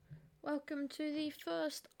Welcome to the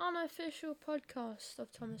first unofficial podcast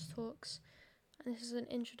of Thomas Talks, and this is an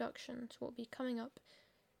introduction to what will be coming up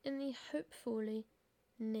in the hopefully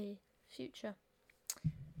near future.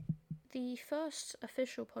 The first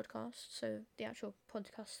official podcast, so the actual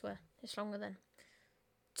podcast where it's longer than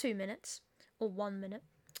 2 minutes or 1 minute,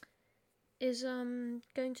 is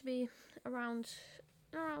going to be around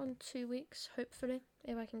 2 weeks, hopefully,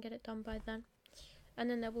 if I can get it done by then. And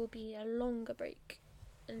then there will be a longer break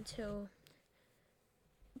until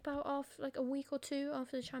about after a week or two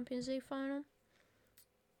after the Champions League final,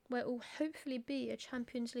 where it will hopefully be a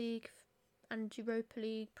Champions League and Europa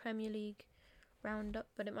League, Premier League roundup,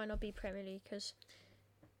 but it might not be Premier League because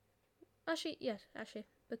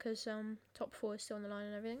because top 4 is still on the line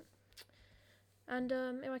and everything. And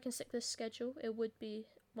if I can stick to this schedule, it would be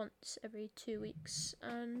once every 2 weeks,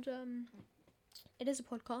 and it is a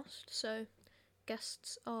podcast, so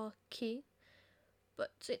guests are key.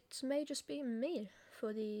 But it may just be me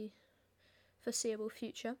for the foreseeable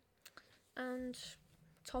future. And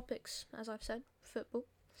topics, as I've said, football,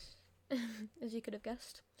 as you could have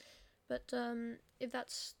guessed. But if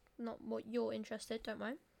that's not what you're interested, don't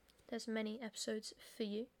worry. There's many episodes for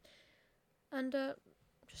you. And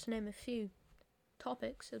just to name a few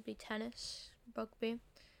topics, it would be tennis, rugby,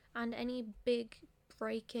 and any big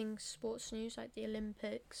breaking sports news like the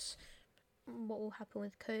Olympics, what will happen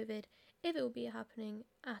with COVID, if it will be happening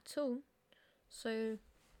at all. So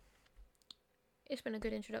it's been a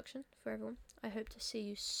good introduction for everyone. I hope to see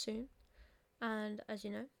you soon. And as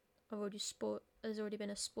you know, there's already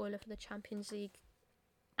been a spoiler for the Champions League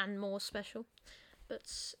and more special.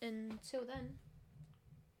 But until then,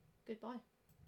 goodbye.